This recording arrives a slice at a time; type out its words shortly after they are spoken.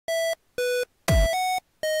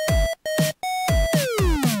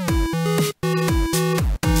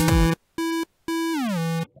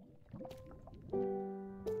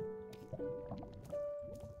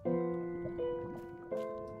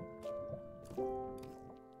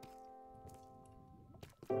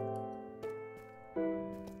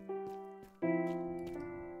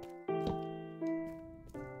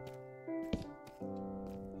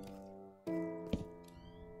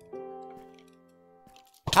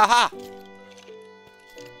Ha!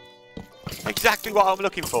 Exactly what I'm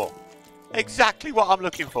looking for. Exactly what I'm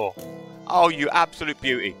looking for. Oh, you absolute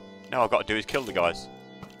beauty. Now I've got to do is kill the guys.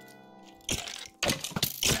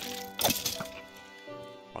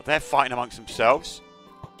 Well, they're fighting amongst themselves.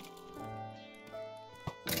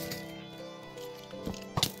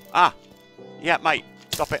 Ah! Yeah, mate.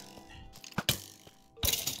 Stop it.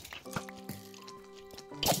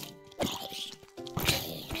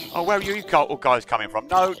 Oh, where are you guys coming from?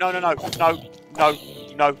 No, no, no, no, no, no,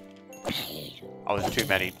 no. Oh, there's too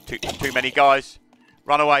many. Too many guys.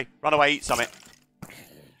 Run away, eat something.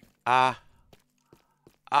 Oh,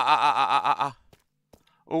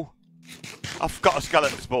 I've got a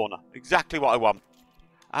skeleton spawner. Exactly what I want.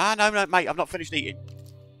 No, no, mate, I've not finished eating.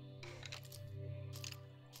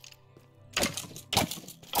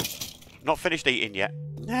 Not finished eating yet.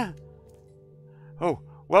 Yeah. Oh,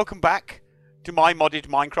 welcome back to my modded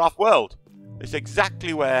Minecraft world. It's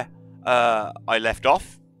exactly where I left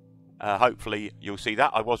off. Hopefully you'll see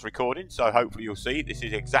that. I was recording, so hopefully you'll see this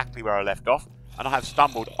is exactly where I left off. And I have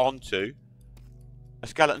stumbled onto a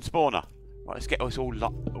skeleton spawner. Right, let's get this all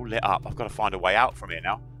lit up. I've got to find a way out from here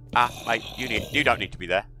now. Mate, you don't need to be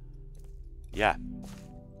there. Yeah.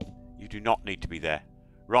 You do not need to be there.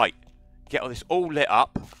 Right, get all this all lit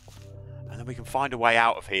up. And then we can find a way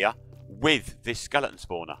out of here with this skeleton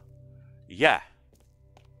spawner. Yeah.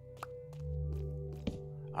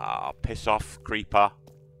 Piss off, creeper.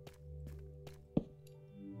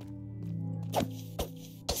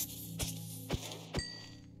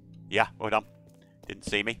 Yeah, well done. Didn't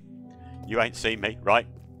see me. You ain't seen me, right?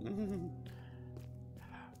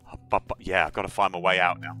 Yeah, I've got to find my way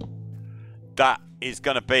out now. That is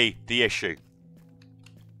going to be the issue.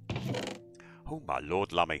 Oh, my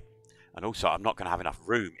Lord Lummy. And also, I'm not going to have enough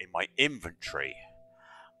room in my inventory.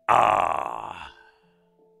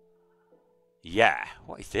 Yeah.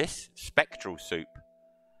 What is this? Spectral soup.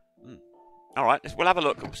 Alright, we'll have a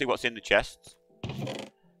look and see what's in the chests.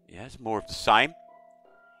 Yeah, it's more of the same.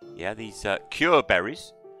 Yeah, these cure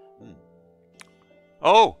berries.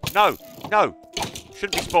 Oh, no, no.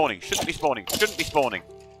 Shouldn't be spawning, shouldn't be spawning, shouldn't be spawning.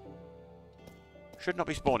 Should not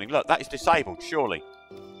be spawning. Look, that is disabled, surely.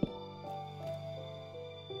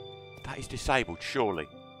 That is disabled, surely.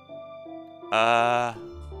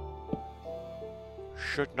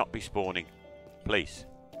 Should not be spawning. Please.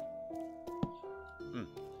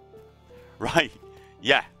 Right.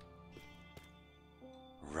 Yeah.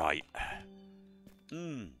 Right.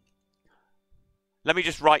 Let me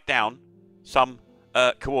just write down some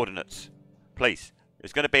coordinates. Please.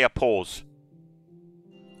 There's going to be a pause.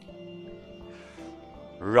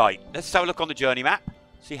 Right. Let's have a look on the journey map.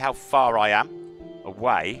 See how far I am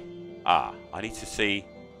away. I need to see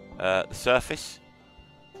the surface.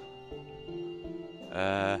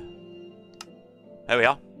 There we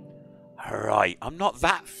are. Right, I'm not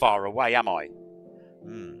that far away, am I?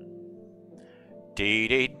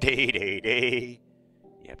 Dee.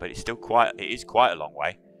 Yeah, but it's still quite. It is quite a long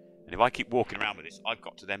way. And if I keep walking around with this, I've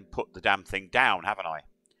got to then put the damn thing down, haven't I?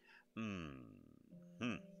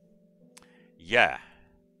 Yeah.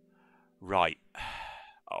 Right.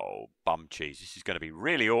 Oh, bum cheese. This is going to be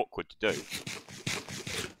really awkward to do.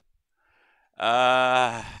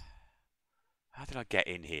 How did I get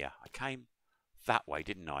in here? I came that way,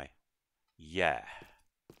 didn't I? Yeah.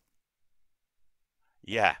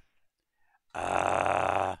 Yeah.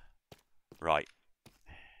 Right.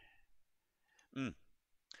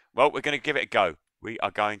 Well, we're going to give it a go. We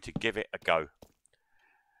are going to give it a go.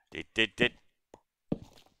 Did.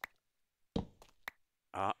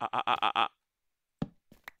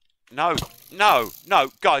 No,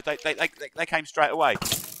 guys, they came straight away.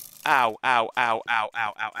 Ow.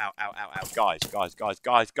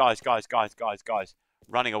 Guys.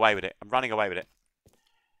 Running away with it. I'm running away with it.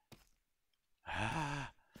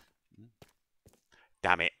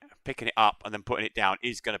 Damn it. Picking it up and then putting it down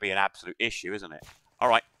is going to be an absolute issue, isn't it?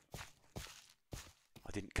 Alright.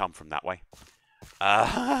 I didn't come from that way.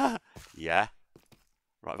 Yeah.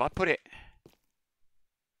 Right, if I put it...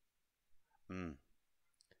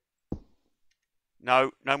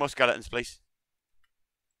 No more skeletons, please.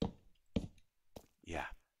 Yeah.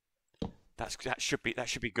 That should be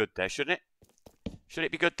good there, shouldn't it? Should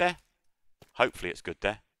it be good there? Hopefully it's good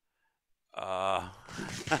there.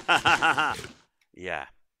 Yeah.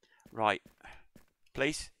 Right.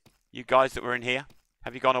 Please, you guys that were in here,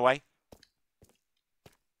 have you gone away?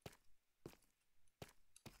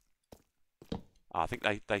 I think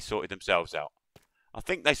they sorted themselves out.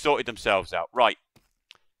 Right.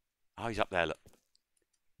 Oh, he's up there, look.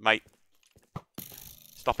 Mate.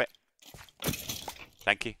 Stop it.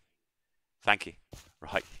 Thank you.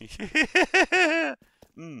 Right.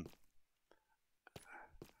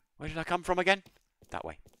 Where did I come from again? That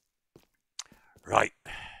way. Right.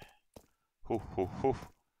 Hoo, hoo, hoo.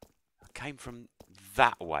 I came from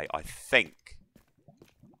that way, I think.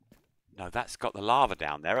 No, that's got the lava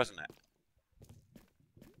down there, hasn't it?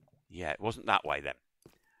 Yeah, it wasn't that way then.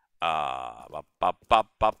 Bub, bub, bub,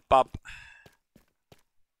 bub, bub.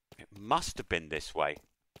 It must have been this way.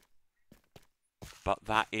 But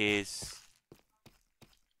that is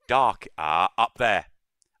dark. Up there.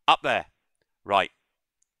 Up there. Right.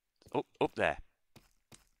 Up there.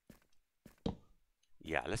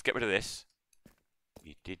 Yeah, let's get rid of this.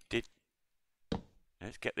 You did.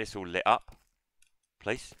 Let's get this all lit up.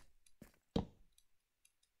 Please.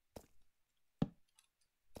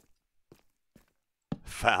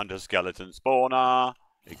 Found a skeleton spawner.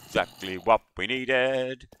 Exactly what we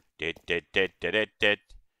needed. Did.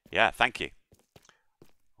 Yeah, thank you.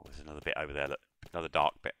 Oh, there's another bit over there. Look, another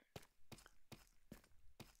dark bit.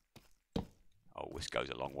 Oh, this goes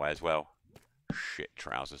a long way as well. Shit,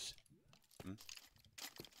 trousers.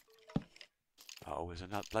 Oh, there's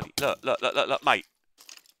another bloody... Look, mate.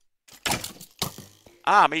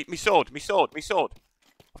 Me sword.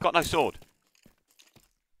 I've got no sword.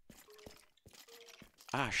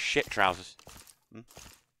 Shit, trousers.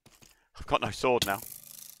 I've got no sword now.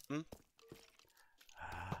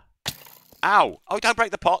 Ow! Oh, don't break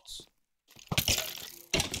the pots.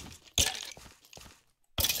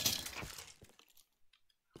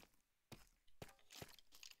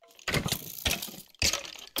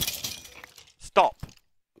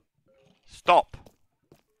 Stop.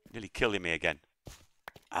 Nearly killing me again.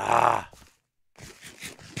 Gotta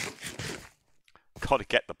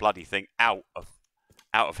get the bloody thing out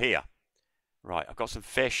of here. Right, I've got some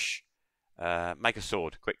fish. Make a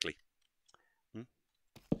sword, quickly.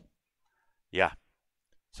 Yeah.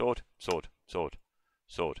 Sword.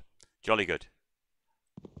 Jolly good.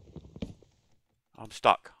 I'm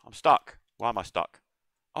stuck. Why am I stuck?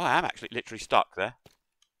 Oh, I am actually literally stuck there.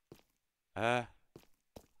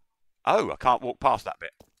 Oh, I can't walk past that bit.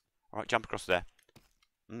 Alright, jump across there.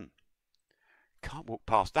 Can't walk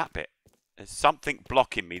past that bit. There's something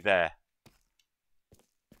blocking me there.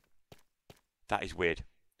 That is weird.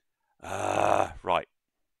 Right.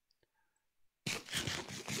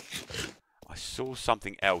 I saw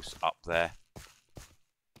something else up there.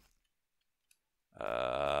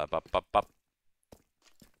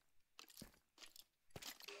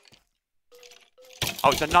 Oh,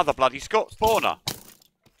 it's another bloody spawner.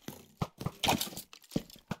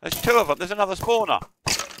 There's two of them. There's another spawner.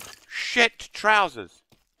 Shit, trousers.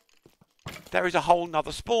 There is a whole nother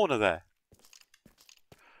spawner there.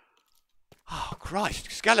 Oh,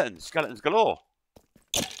 Christ. Skeletons. Skeletons galore.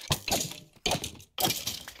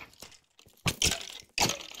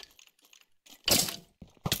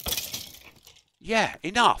 Yeah,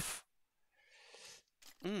 enough.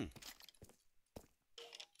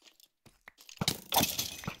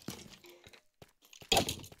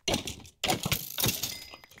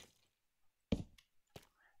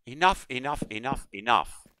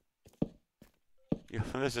 Enough.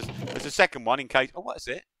 There's a second one in case... Oh, what is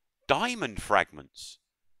it? Diamond fragments.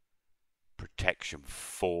 Protection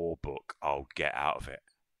 4 book. Oh, get out of it.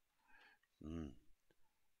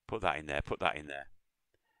 Put that in there.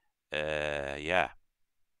 Yeah.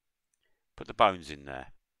 Put the bones in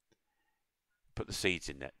there. Put the seeds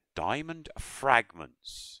in there. Diamond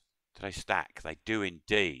fragments. Do they stack? They do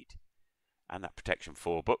indeed. And that protection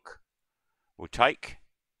 4 book will take...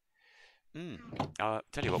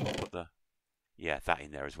 tell you what, we'll put that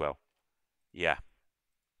in there as well. Yeah.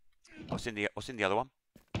 What's in the other one?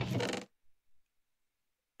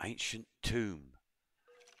 Ancient tomb.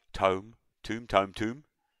 Tomb.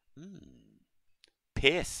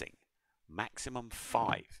 Piercing. Maximum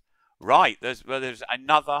 5. Right, there's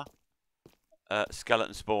another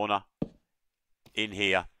skeleton spawner in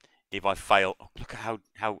here. If I fail, look at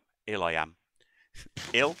how ill I am.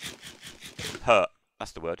 Ill? Hurt.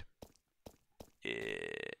 That's the word.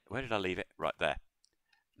 Where did I leave it? Right there.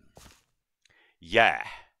 Yeah.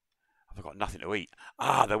 I've got nothing to eat.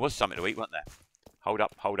 There was something to eat, wasn't there? Hold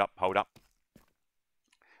up.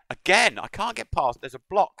 Again, I can't get past. There's a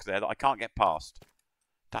block there that I can't get past.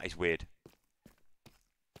 That is weird.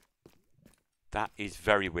 That is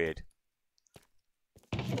very weird.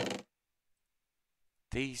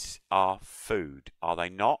 These are food, are they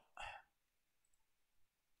not?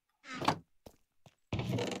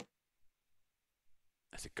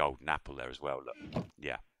 There's a golden apple there as well, look.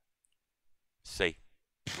 Yeah. See.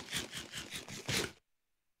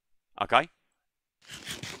 Okay.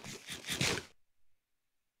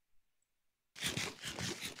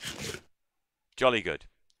 Jolly good.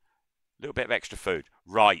 A little bit of extra food.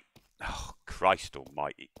 Right. Oh, Christ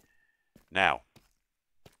almighty. Now,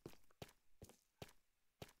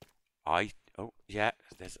 oh yeah,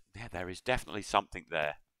 there is definitely something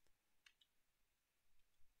there.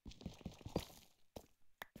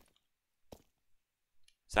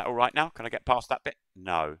 Is that all right now? Can I get past that bit?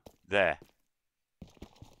 No. There.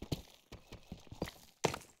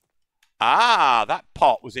 Ah, that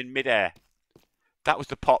pot was in midair. That was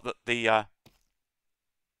the pot that the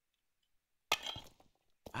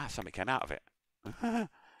something came out of it.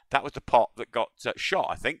 That was the pot that got shot,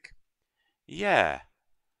 I think. Yeah.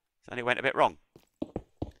 And it went a bit wrong.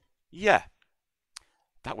 Yeah.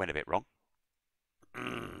 That went a bit wrong.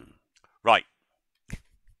 Right.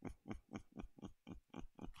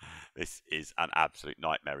 This is an absolute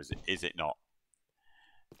nightmare, is it not?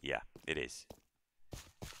 Yeah, it is.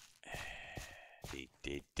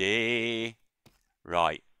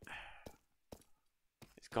 Right.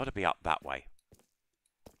 It's got to be up that way.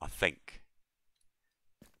 I think.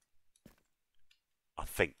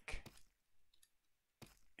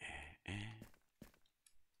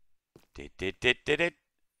 Did.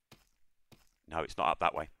 No, it's not up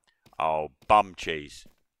that way. Oh, bum cheese.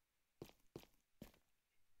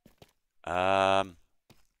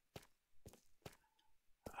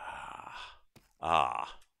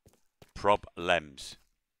 Problems.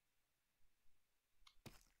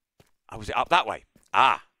 Oh, was it up that way?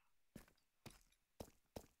 Ah.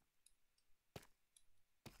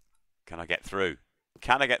 Can I get through?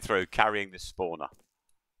 Can I get through carrying this spawner?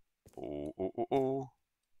 Ooh, ooh, ooh, ooh.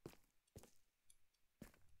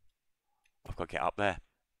 I've got to get up there.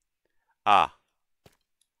 Ah.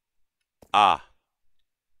 Ah.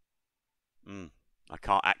 I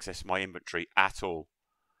can't access my inventory at all.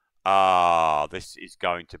 Ah, this is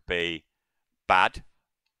going to be bad.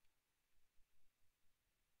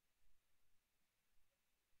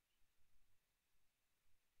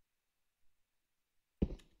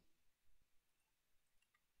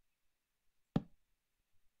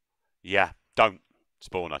 Yeah, don't,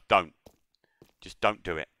 spawner, don't. Just don't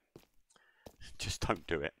do it. Just don't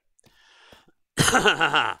do it.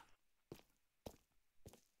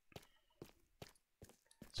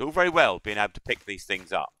 It's all very well being able to pick these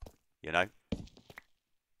things up, you know.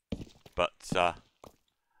 But,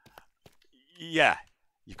 yeah,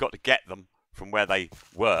 you've got to get them from where they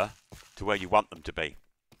were to where you want them to be.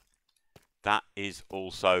 That is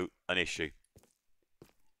also an issue.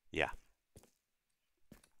 Yeah.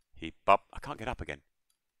 Heap up. I can't get up again.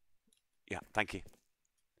 Yeah, thank you.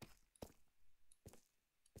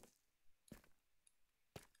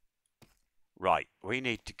 Right, we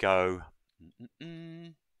need to go...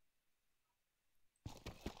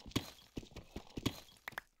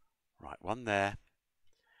 Right, one there.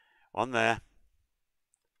 One there.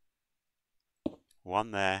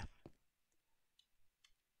 One there.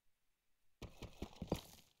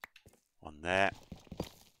 One there.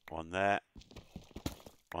 One there.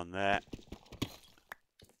 One there.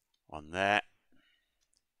 One there.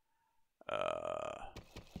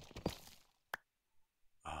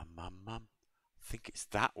 I think it's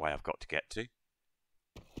that way I've got to get to.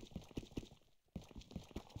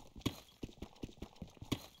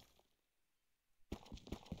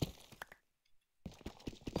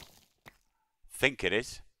 Think it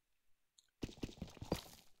is.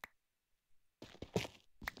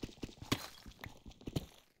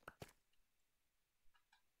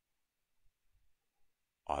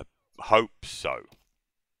 I hope so.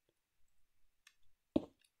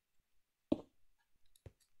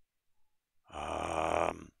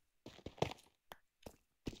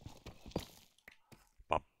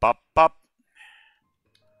 Bup.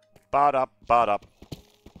 Ba-da-ba-da.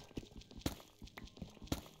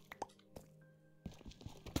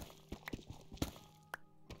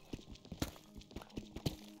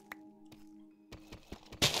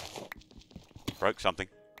 Broke something.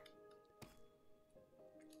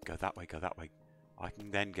 Go that way, go that way. I can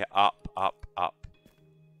then get up,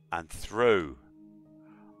 and through.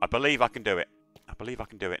 I believe I can do it. I believe I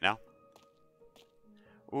can do it now.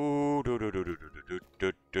 Ooh,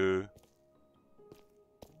 do.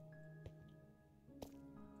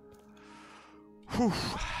 Whew.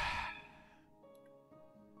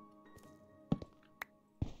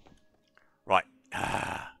 Right.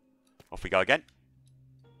 Off we go again.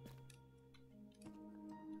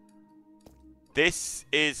 This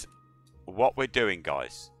is what we're doing,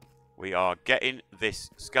 guys. We are getting this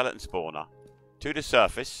skeleton spawner to the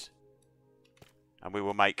surface, and we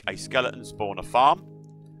will make a skeleton spawner farm.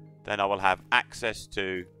 Then I will have access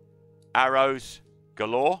to arrows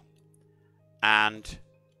galore, and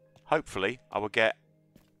hopefully I will get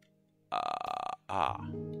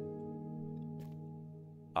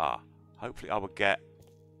hopefully I will get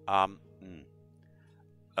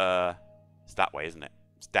It's that way, isn't it?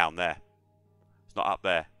 It's down there. It's not up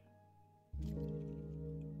there.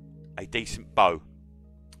 A decent bow.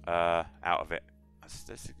 Out of it.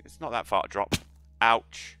 It's not that far to drop.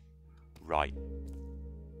 Ouch. Right.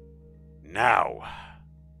 Now.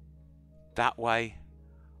 That way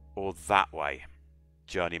or that way?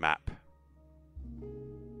 Journey map.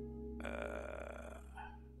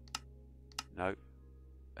 No.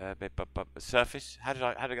 Surface. How did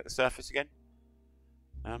I get the surface again?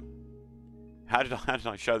 How did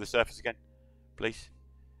I show the surface again? Please.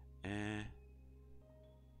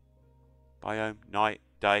 Biome, night,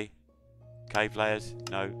 day, cave layers.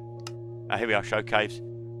 No. Here we are. Show caves.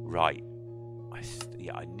 Right.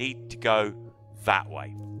 Yeah, I need to go that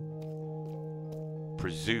way.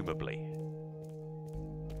 Presumably.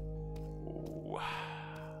 Ooh.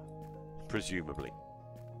 Presumably.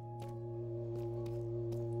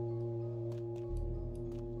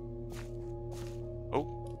 Oh.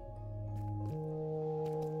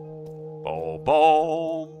 Boom,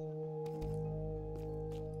 boom.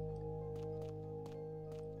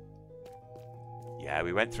 Yeah,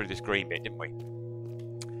 we went through this green bit, didn't we?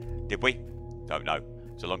 Did we? Don't know.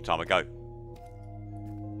 It's a long time ago.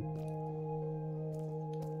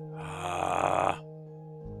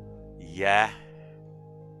 Yeah.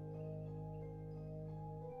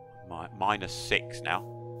 -6 now.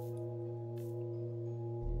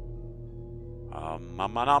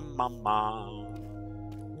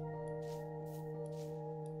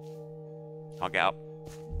 Can't get up.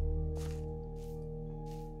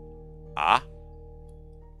 Ah.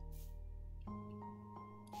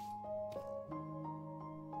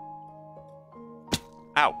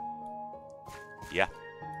 Ow. Yeah.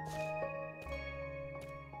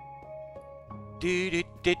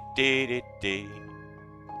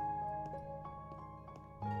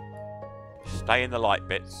 Stay in the light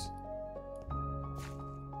bits.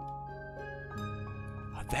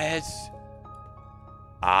 Oh, there's...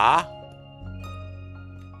 Ah.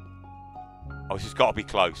 Oh, this has got to be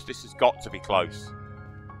close. This has got to be close.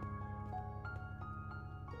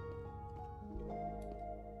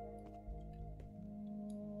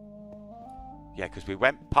 Yeah, because we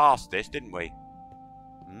went past this, didn't we?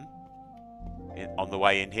 On the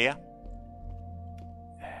way in here.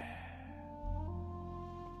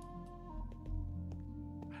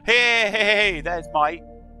 Hey, there's my...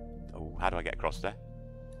 Oh, how do I get across there?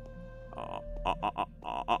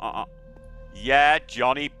 Yeah,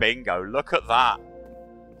 Johnny Bingo. Look at that.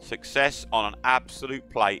 Success on an absolute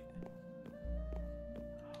plate.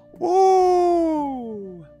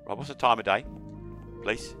 Woo! Right, what's the time of day?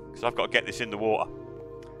 Please? Because I've got to get this in the water.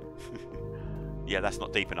 Yeah, that's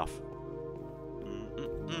not deep enough.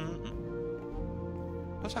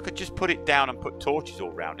 Looks like I could just put it down and put torches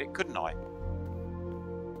all around it, couldn't I?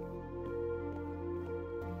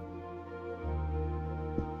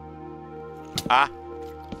 Ah.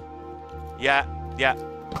 Yeah.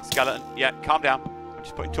 Skeleton. Yeah, calm down. I'm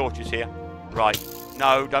just putting torches here. Right.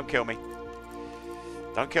 No, don't kill me.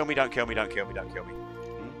 Don't kill me, don't kill me, don't kill me, don't kill me.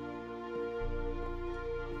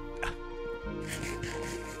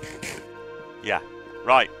 Yeah,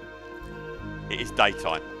 right. It is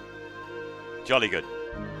daytime. Jolly good.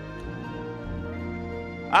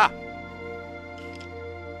 Ah!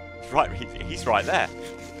 Right, he's right there.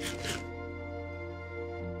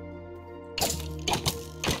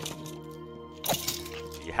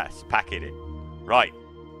 Yes, packing it. Right.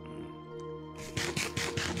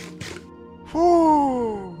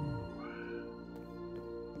 Whew.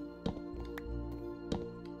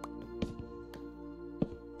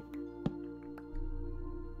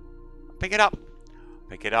 Pick it up.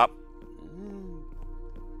 Pick it up.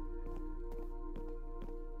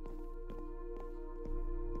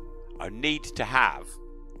 I need to have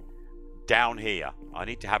down here, I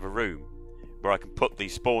need to have a room where I can put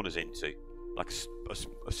these spawners into. Like a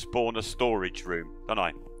spawner storage room, don't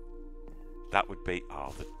I? That would be...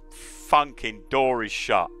 Oh, the funking door is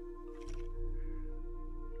shut.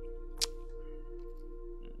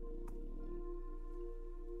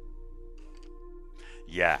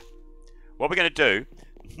 Yeah. What we're going to do...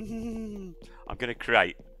 I'm going to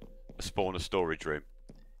create a spawner storage room.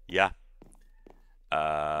 Yeah.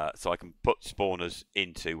 So I can put spawners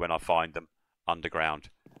into when I find them underground.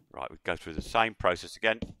 Right, we go through the same process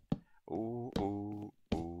again. Ooh, ooh,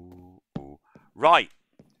 ooh, ooh. Right.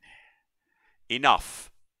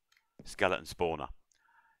 Enough. Skeleton spawner.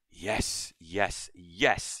 Yes, yes,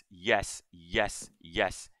 yes, yes, yes,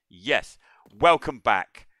 yes, yes. Welcome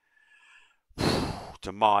back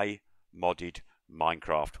to my modded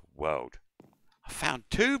Minecraft world. I found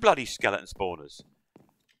 2 bloody skeleton spawners.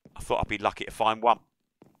 I thought I'd be lucky to find 1.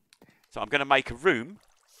 So I'm going to make a room,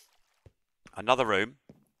 another room,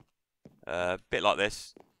 a bit like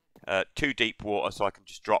this, 2 deep water, so I can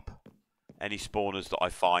just drop any spawners that I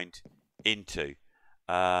find into.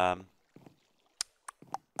 I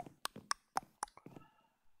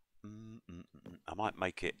might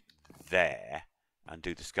make it there and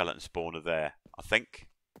do the skeleton spawner there, I think.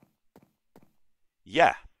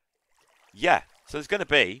 Yeah. Yeah. So there's going to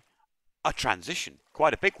be a transition.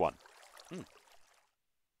 Quite a big one.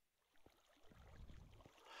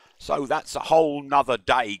 So that's a whole nother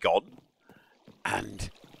day gone.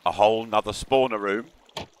 And a whole nother spawner room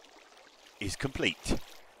is complete.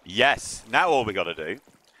 Yes. Now all we got to do.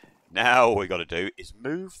 Is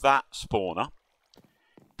move that spawner.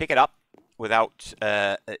 Pick it up without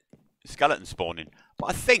skeleton spawning.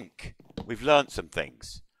 But I think we've learnt some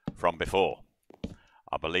things from before.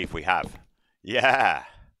 I believe we have. Yeah.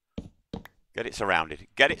 Get it surrounded.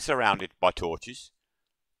 Get it surrounded by torches.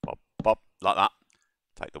 Pop, pop, like that.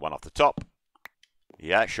 Take the one off the top.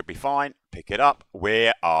 Yeah, it should be fine. Pick it up.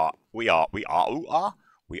 We are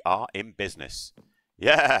in business.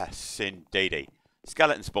 Yes, indeedy.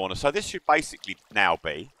 Skeleton spawner. So this should basically now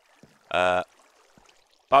be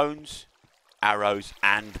bones, arrows,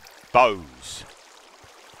 and bows.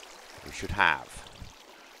 We should have.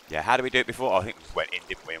 Yeah, how did we do it before? Oh, I think we just went in,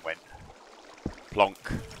 didn't we? And went plonk.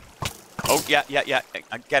 Oh, yeah.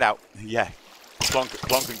 And get out. Yeah.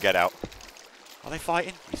 Plonk and get out. Are they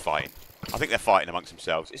fighting? He's fighting. I think they're fighting amongst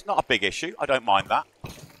themselves. It's not a big issue. I don't mind that.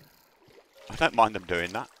 I don't mind them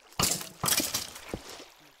doing that.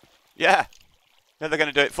 Yeah. Now they're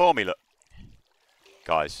going to do it for me, look.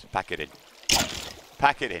 Guys, pack it in.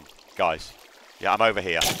 Pack it in, guys. Yeah, I'm over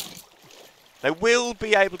here. They will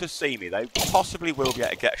be able to see me. They possibly will be able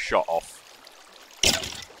to get a shot off.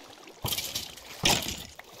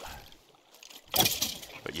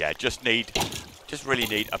 But yeah, just really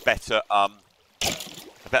need a better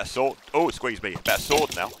sword. Oh, squeeze me. A better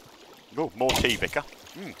sword now. Oh, more tea, Vicar.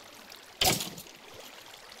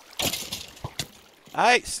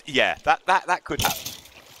 Yeah, that could happen.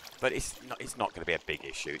 But it's not going to be a big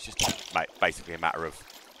issue. It's just basically a matter of,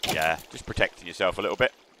 yeah, just protecting yourself a little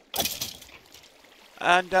bit.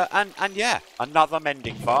 And yeah, another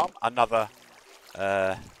mending farm, another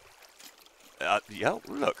yeah,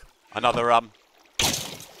 look, another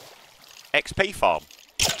XP farm.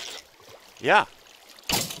 Yeah.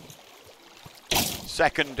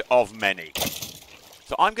 Second of many.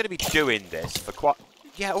 So I'm going to be doing this for quite,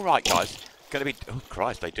 yeah, all right, guys. Going to be, oh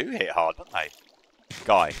Christ, they do hit hard, don't they?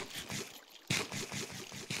 Guy.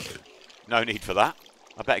 No need for that.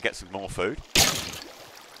 I better get some more food.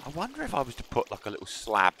 I wonder if I was to put like a little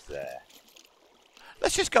slab there.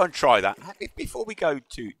 Let's just go and try that. Before we go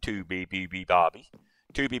to Booby Barbie.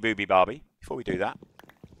 Before we do that.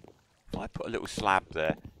 If I put a little slab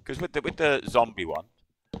there. Because with the zombie one,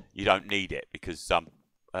 you don't need it. Because,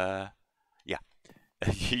 yeah.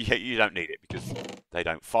 You don't need it because they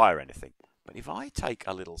don't fire anything. But if I take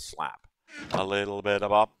a little slab. A little bit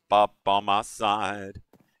of up on my side.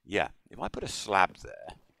 Yeah. If I put a slab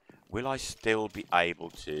there. Will I still be able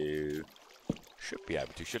to... Should be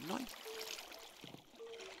able to, shouldn't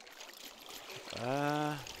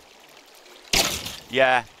I?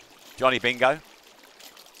 Yeah. Johnny Bingo.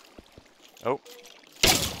 Oh.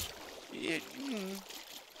 Yeah.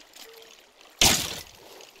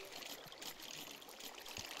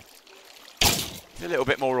 It's a little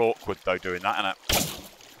bit more awkward, though, doing that, isn't it?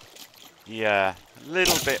 Yeah. A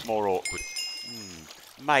little bit more awkward.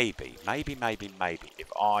 Maybe,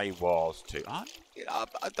 if I was to...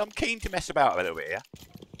 I'm keen to mess about a little bit here.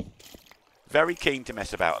 Very keen to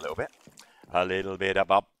mess about a little bit. A little bit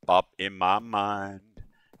of up in my mind.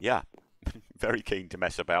 Yeah, very keen to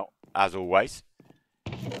mess about, as always.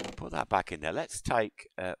 Put that back in there. Let's take...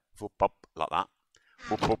 whoop, up, like that.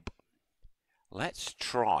 Whoop, whoop. Let's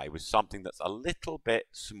try with something that's a little bit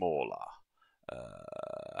smaller.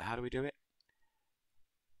 How do we do it?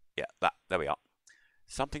 Yeah, there we are.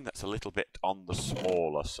 Something that's a little bit on the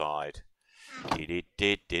smaller side.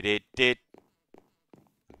 Did.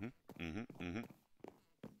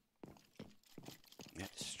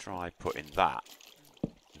 Let's try putting that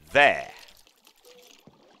there.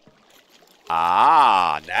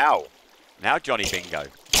 Ah, now Johnny Bingo.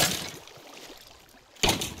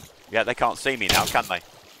 Yeah, they can't see me now, can they?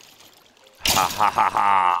 Ha ha ha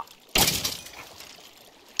ha.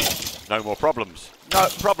 No more problems. No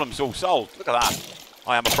problems all solved. Look at that.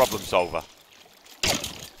 I am a problem solver.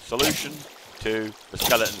 Solution to the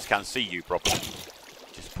skeletons can see you problem.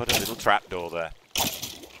 Just put a little trapdoor there.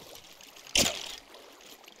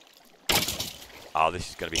 Oh, this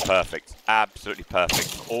is going to be perfect. Absolutely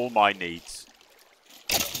perfect. All my needs.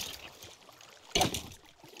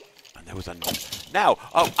 There was a... Now...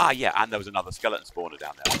 Oh, yeah, and there was another skeleton spawner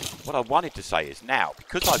down there. What I wanted to say is now,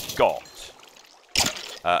 because I've got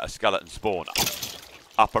a skeleton spawner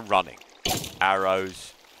up and running,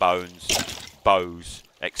 arrows, bones, bows,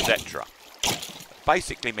 etc.,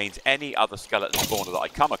 basically means any other skeleton spawner that I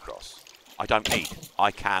come across, I don't need.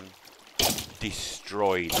 I can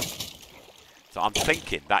destroy them. So I'm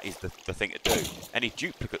thinking that is the thing to do. Any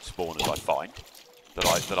duplicate spawners I find that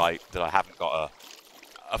I haven't got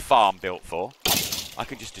a farm built for, I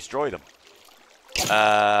can just destroy them.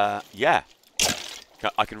 Yeah.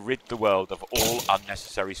 I can rid the world of all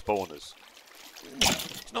unnecessary spawners.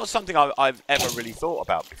 It's not something I've ever really thought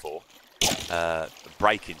about before,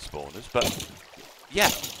 breaking spawners, but yeah,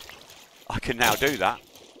 I can now do that.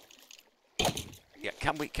 Yeah,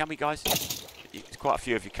 can we guys? There's quite a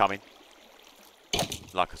few of you coming.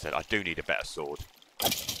 Like I said, I do need a better sword.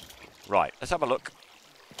 Right, let's have a look.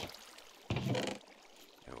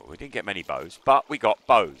 Oh, we didn't get many bows, but we got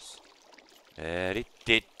bows. Did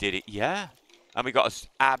it, yeah. And we got an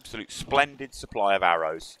absolute splendid supply of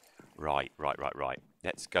arrows. Right.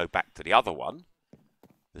 Let's go back to the other one.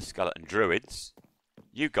 The skeleton druids.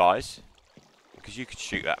 You guys, because you could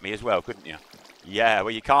shoot at me as well, couldn't you? Yeah,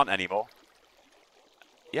 well you can't anymore.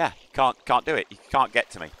 Yeah, can't do it. You can't get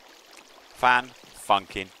to me.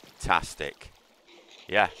 Fan-funkin-tastic.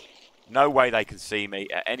 Yeah. No way they can see me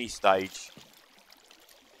at any stage.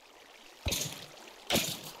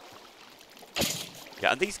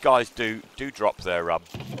 Yeah, and these guys do drop their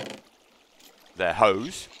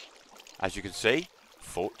hose, as you can see.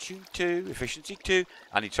 Fortune 2, efficiency 2.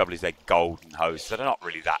 Only trouble is they're golden hose, so they're not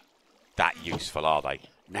really that useful, are they?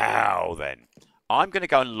 Now then, I'm going to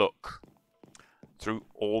go and look through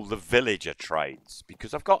all the villager trades,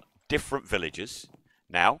 because I've got different villagers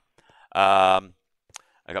now. I've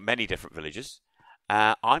got many different villagers.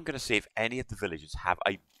 I'm going to see if any of the villagers have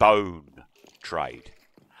a bone trade.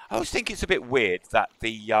 I always think it's a bit weird that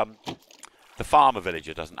the farmer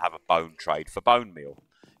villager doesn't have a bone trade for bone meal.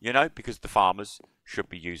 You know, because the farmers should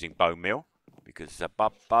be using bone meal, because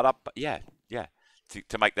yeah,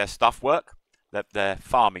 to make their stuff work, their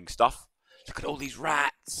farming stuff. Look at all these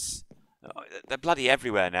rats. They're bloody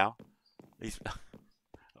everywhere now. These.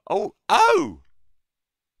 Oh!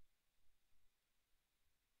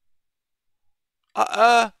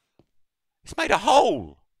 It's made a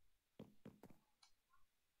hole.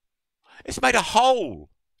 It's made a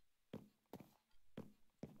hole.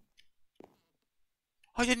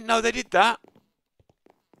 I didn't know they did that.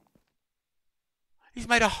 He's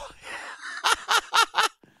made a hole.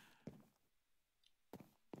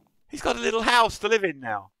 He's got a little house to live in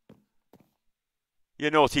now.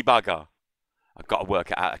 You naughty bugger. I've got to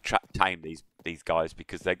work out how to tame these guys,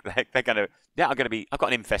 because they're gonna be. I've got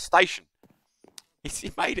an infestation.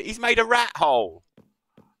 He's made a rat hole.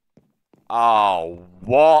 Oh,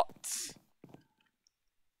 what?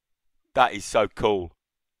 That is so cool.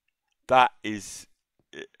 That is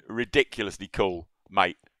ridiculously cool,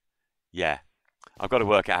 mate. Yeah. I've got to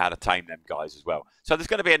work out how to tame them guys as well. So there's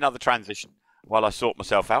going to be another transition while I sort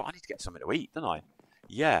myself out. I need to get something to eat, don't I?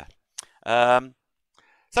 Yeah.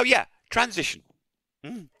 So yeah, transition.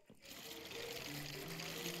 Boom,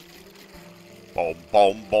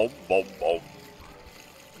 boom, boom, boom, boom.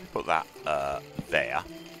 Put that there.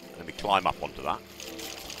 Let me climb up onto that.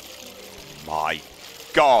 My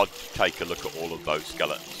God, take a look at all of those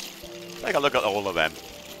skeletons. Take a look at all of them.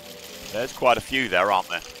 There's quite a few there, aren't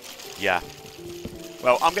there? Yeah.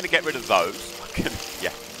 Well, I'm going to get rid of those.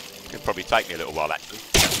 Yeah. It'll probably take me a little while, actually.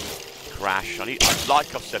 Crash.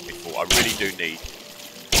 Like I've said before, I really do need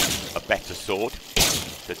a better sword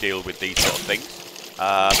to deal with these sort of things.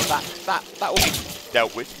 But that will be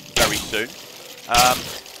dealt with very soon.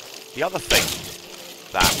 The other thing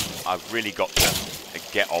that I've really got to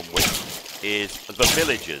get on with is the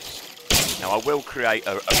villagers. Now, I will create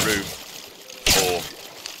a room for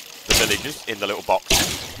the villagers in the little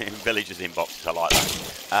boxes. Villagers in boxes, I like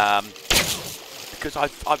that. Because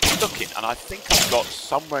I've been looking, and I think I've got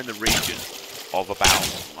somewhere in the region of about,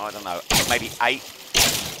 I don't know, maybe 8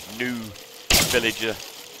 new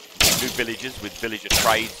villagers with villager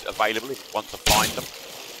trades available once I find them.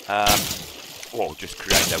 Or just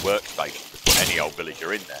create their workstation to put any old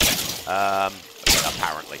villager in there.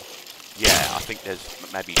 Apparently. Yeah, I think there's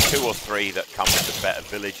maybe 2 or 3 that come with the better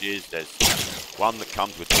villages. There's one that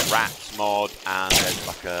comes with the rats mod, and there's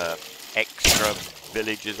like a extra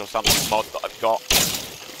villagers or something mod that I've got,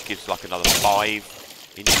 which gives like another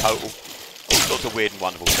 5 in total. All sorts of weird and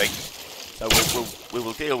wonderful things. So we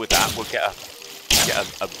will deal with that. We'll get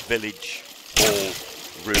a village hall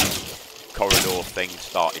room corridor thing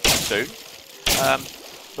started soon.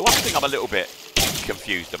 The one thing I'm a little bit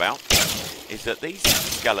confused about is that these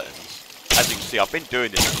skeletons, as you can see, I've been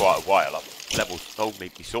doing this for quite a while. I've leveled. Oh, my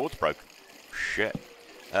sword's broken. Shit.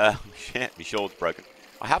 Shit, my sword's broken.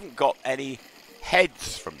 I haven't got any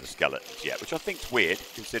heads from the skeletons yet, which I think's weird,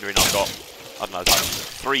 considering I've got, I don't know, like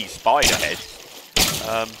 3 spider heads.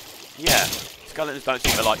 Yeah, skeletons don't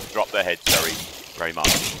seem to like to drop their heads very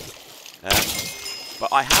much.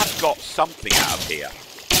 But I have got something out of here,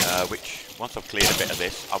 which, once I've cleared a bit of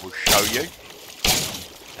this, I will show you.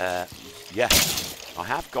 Yeah, I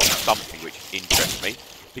have got something which interests me,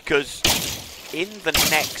 because in the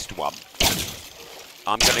next one,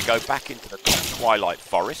 I'm going to go back into the Twilight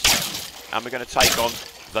Forest, and we're going to take on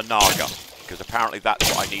the Naga, because apparently that's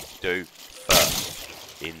what I need to do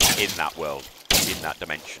first in that world, in that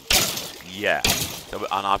dimension. Yeah, so,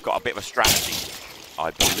 and I've got a bit of a strategy, I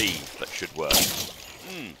believe, that should work.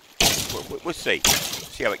 We'll see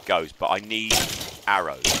how it goes, but I need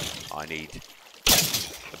arrows. I need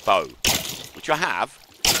a bow, which I have.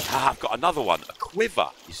 I've got another one, a quiver,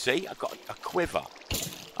 you see? I've got a quiver.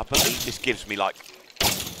 I believe this gives me, like,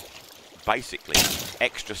 basically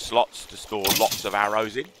extra slots to store lots of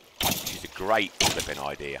arrows in, which is a great flipping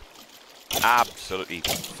idea. Absolutely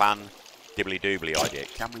fan-dibbly-doobly idea.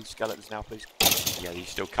 Can we skeletons now, please? Yeah, you're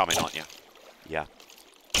still coming, aren't you? Yeah.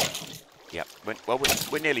 Yep. Well,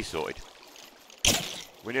 we're nearly sorted.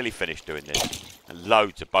 We're nearly finished doing this. And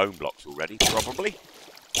loads of bone blocks already, probably.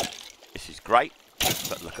 This is great.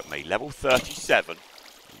 But look at me. Level 37.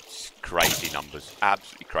 It's crazy numbers.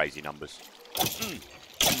 Absolutely crazy numbers.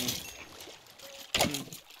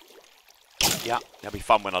 Yeah, that'll be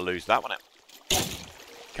fun when I lose that, won't it?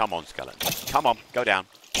 Come on, skeleton. Come on, go down.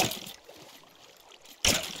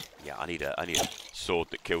 Yeah, I need a sword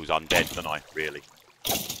that kills undead, don't I? Really?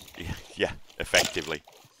 Yeah, effectively.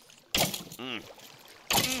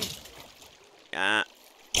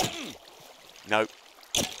 No,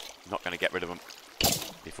 not going to get rid of them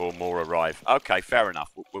before more arrive. Okay, fair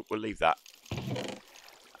enough. We'll leave that.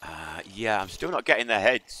 Yeah, I'm still not getting their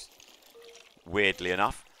heads, weirdly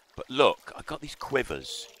enough. But look, I've got these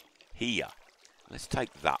quivers here. Let's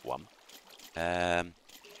take that one. Let's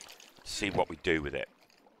see what we do with it.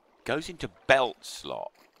 Goes into belt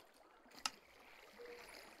slot.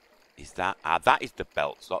 Is that... that is the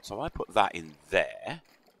belt slot. So I put that in there.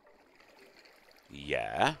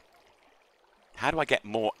 Yeah. How do I get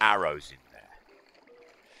more arrows in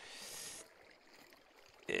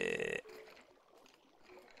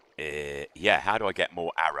there? Yeah, how do I get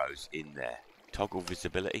more arrows in there? Toggle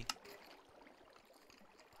visibility.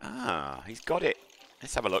 Ah, he's got it.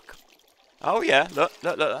 Let's have a look. Oh, yeah. Look,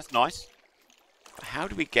 that's nice. But how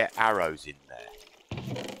do we get arrows in there?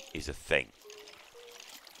 Is a thing.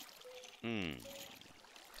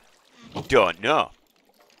 Don't know.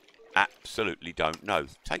 Absolutely don't know.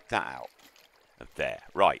 Take that out of there.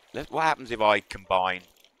 Right. What happens if I combine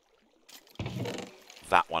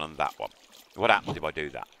that one and that one? What happens if I do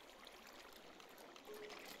that?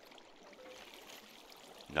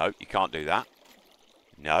 No, you can't do that.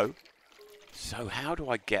 No. So how do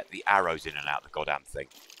I get the arrows in and out of the goddamn thing?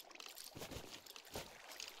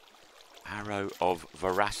 Arrow of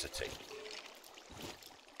veracity.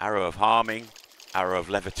 Arrow of harming. Arrow of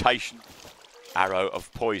levitation. Arrow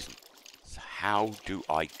of poison. So how do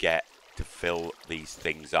I get to fill these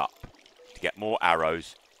things up? To get more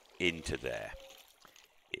arrows into there.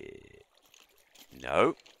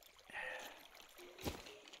 No.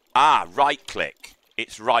 Ah, right click.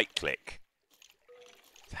 It's right click.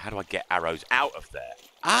 So how do I get arrows out of there?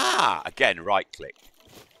 Ah, again, right click.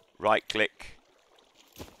 Right click.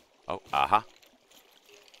 Oh, aha.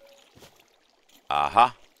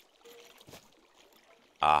 Aha.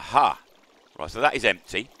 Aha. Right, so that is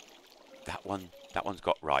empty. That one's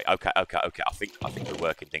got right. Okay. I think we're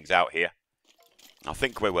working things out here. I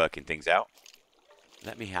think we're working things out.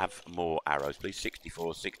 Let me have more arrows, please.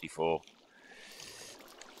 64, 64,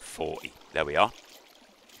 40. There we are.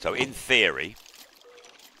 So in theory,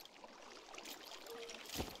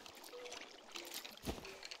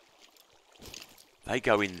 they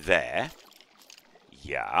go in there.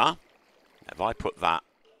 Yeah. If I put that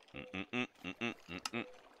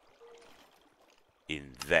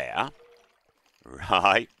in there.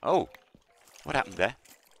 Right. Oh. What happened there?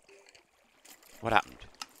 What happened?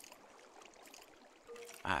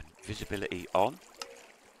 Visibility on.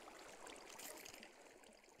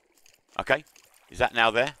 Okay. Is that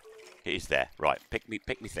now there? It is there. Right. Pick me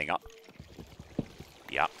thing up.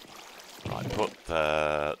 Yep. Right. Put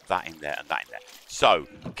that in there and that in there. So,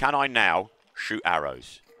 can I now shoot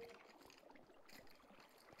arrows?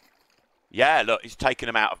 Yeah, look, it's taken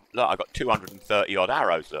them out of... Look, I've got 230 odd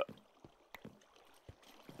arrows, look.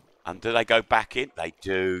 And do they go back in? They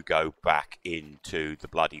do go back into the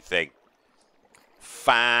bloody thing.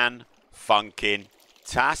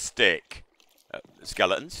 Fan-funkin-tastic.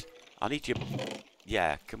 Skeletons, I need you.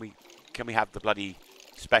 Yeah, can we have the bloody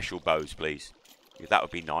special bows, please? Yeah, that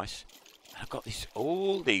would be nice. I've got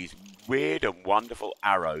all these weird and wonderful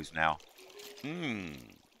arrows now.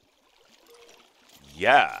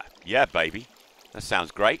 Yeah, baby. That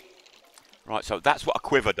sounds great. Right, so that's what a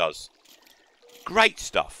quiver does. Great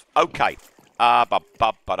stuff. Okay. What have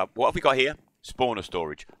we got here? Spawner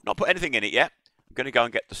storage. Not put anything in it yet. I'm going to go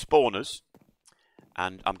and get the spawners.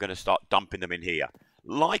 And I'm going to start dumping them in here.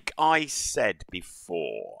 Like I said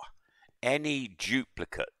before, any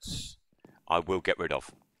duplicates I will get rid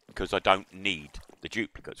of. Because I don't need the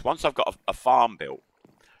duplicates. Once I've got a farm built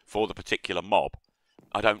for the particular mob,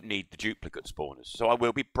 I don't need the duplicate spawners. So I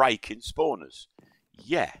will be breaking spawners.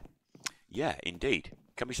 Yeah, indeed.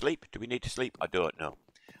 Can we sleep? Do we need to sleep? I don't know.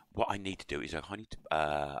 What I need to do is I need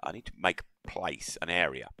to make a place, an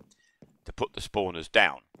area, to put the spawners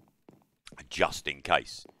down, just in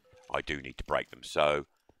case I do need to break them. So,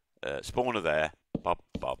 spawner there.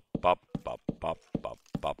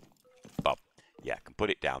 Yeah, I can put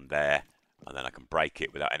it down there, and then I can break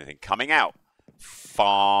it without anything coming out.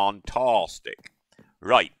 Fantastic.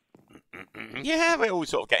 Right. Yeah, we're all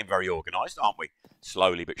sort of getting very organised, aren't we?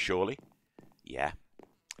 Slowly but surely. Yeah.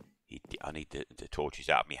 I need the torches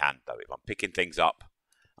out of my hand, though. If I'm picking things up,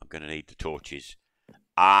 I'm going to need the torches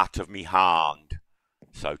out of me hand,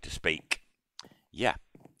 so to speak. Yeah.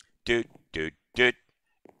 So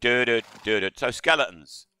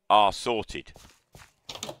skeletons are sorted.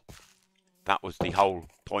 That was the whole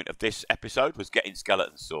point of this episode, was getting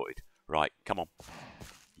skeletons sorted. Right, come on.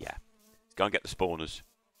 Yeah. Let's go and get the spawners.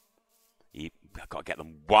 I've got to get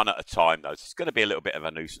them one at a time, though. It's going to be a little bit of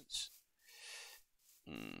a nuisance.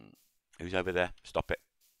 Who's over there? Stop it.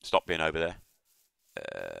 Stop being over there.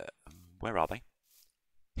 Where are they?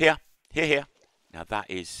 Here. Now that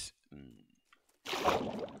is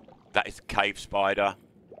a cave spider.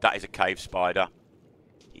 That is a cave spider.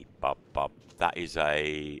 That is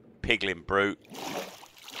a piglin brute.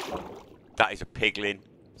 That is a piglin.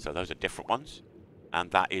 So those are different ones.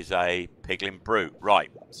 And that is a piglin brute.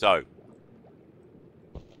 Right. So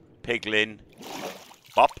piglin.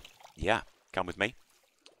 Bop. Yeah. Come with me.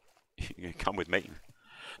 Come with me.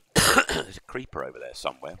 There's a creeper over there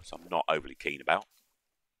somewhere, which I'm not overly keen about.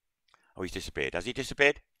 Oh, he's disappeared. Has he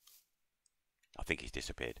disappeared? I think he's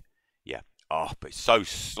disappeared. Yeah. Oh, but it's so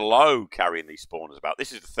slow carrying these spawners about.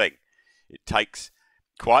 This is the thing. It takes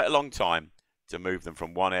quite a long time to move them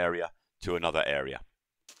from one area to another area.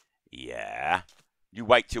 Yeah. You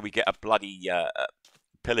wait till we get a bloody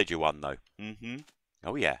pillager one, though.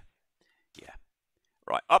 Oh, yeah. Yeah.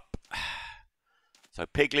 Right, up. So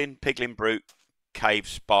piglin brute, cave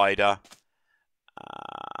spider,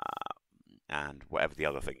 and whatever the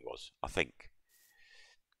other thing was. I think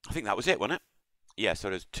that was it, wasn't it? Yeah, so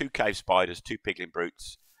there's 2 cave spiders, 2 piglin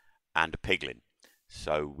brutes, and a piglin.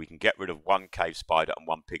 So we can get rid of 1 cave spider and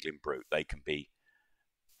 1 piglin brute. They can be...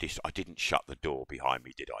 I didn't shut the door behind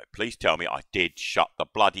me, did I? Please tell me I did shut the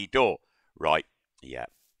bloody door. Right, yeah.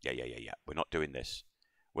 We're not doing this.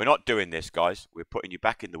 We're not doing this, guys. We're putting you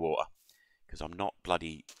back in the water. Because I'm not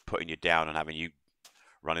bloody putting you down and having you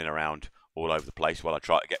running around all over the place while I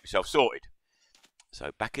try to get myself sorted.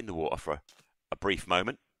 So back in the water for a brief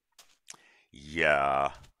moment.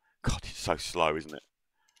 Yeah. God, it's so slow, isn't it?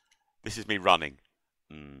 This is me running.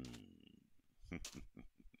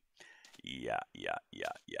 Yeah.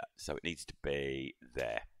 So it needs to be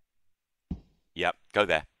there. Yep, go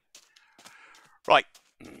there. Right.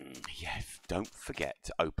 Yeah, don't forget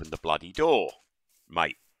to open the bloody door,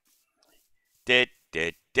 mate. Did.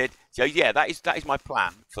 So yeah, that is my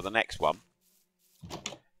plan for the next one.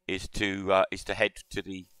 Is to head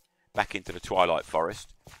to back into the Twilight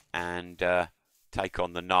Forest and take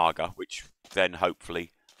on the Naga, which then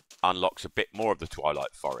hopefully unlocks a bit more of the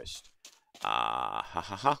Twilight Forest.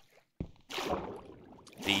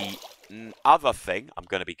 The other thing I'm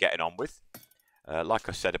going to be getting on with, like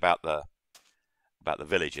I said about the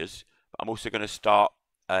villagers, but I'm also going to start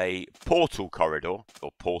a portal corridor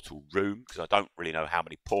or portal room, because I don't really know how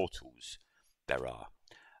many portals there are.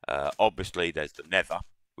 Obviously there's the Nether,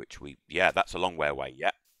 which that's a long way away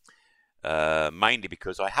yet. Mainly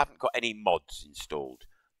because I haven't got any mods installed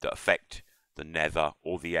that affect the Nether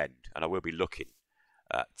or the End, and I will be looking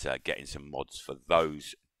at getting some mods for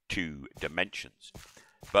those 2 dimensions.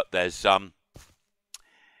 But there's I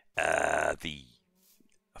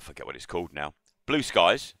forget what it's called now. Blue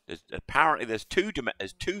skies. Apparently there's two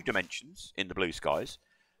dimensions in the blue skies,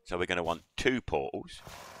 so we're going to want 2 portals.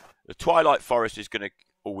 The Twilight Forest is going to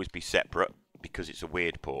always be separate because it's a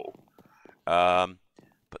weird portal.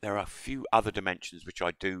 But there are a few other dimensions which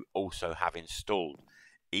I do also have installed.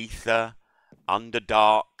 Ether,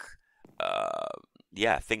 Underdark,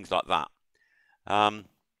 yeah, things like that.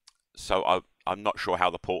 So I'm not sure how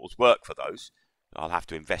the portals work for those. I'll have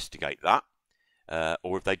to investigate that.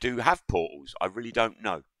 Or if they do have portals, I really don't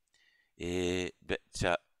know. But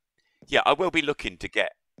yeah, I will be looking to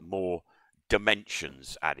get more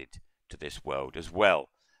dimensions added to this world as well.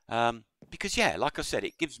 Because, yeah, like I said,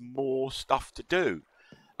 it gives more stuff to do.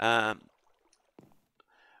 Minecraft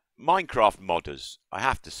modders, I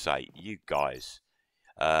have to say, you guys,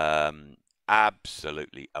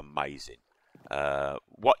 absolutely amazing.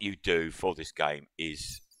 What you do for this game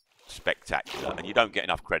is spectacular, and you don't get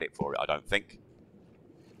enough credit for it, I don't think.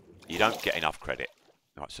 You don't get enough credit.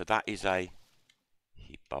 Right, so that is a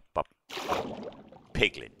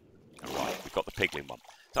piglin. Alright, we've got the piglin one.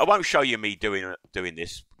 So I won't show you me doing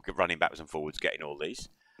this, running backwards and forwards, getting all these.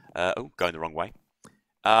 Oh, going the wrong way.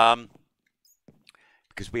 Because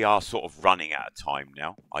we are sort of running out of time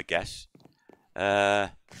now, I guess.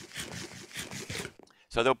 So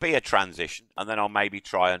there'll be a transition, and then I'll maybe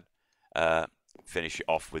try and finish it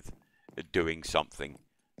off with doing something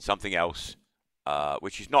else,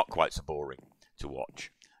 which is not quite so boring to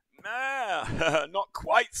watch. Not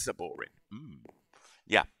quite so boring.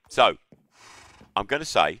 Yeah, so I'm going to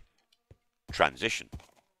say transition.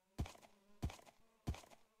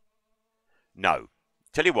 No.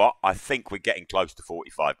 Tell you what, I think we're getting close to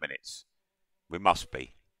 45 minutes. We must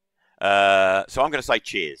be. So I'm going to say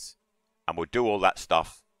cheers. And we'll do all that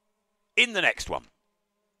stuff in the next one.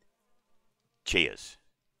 Cheers.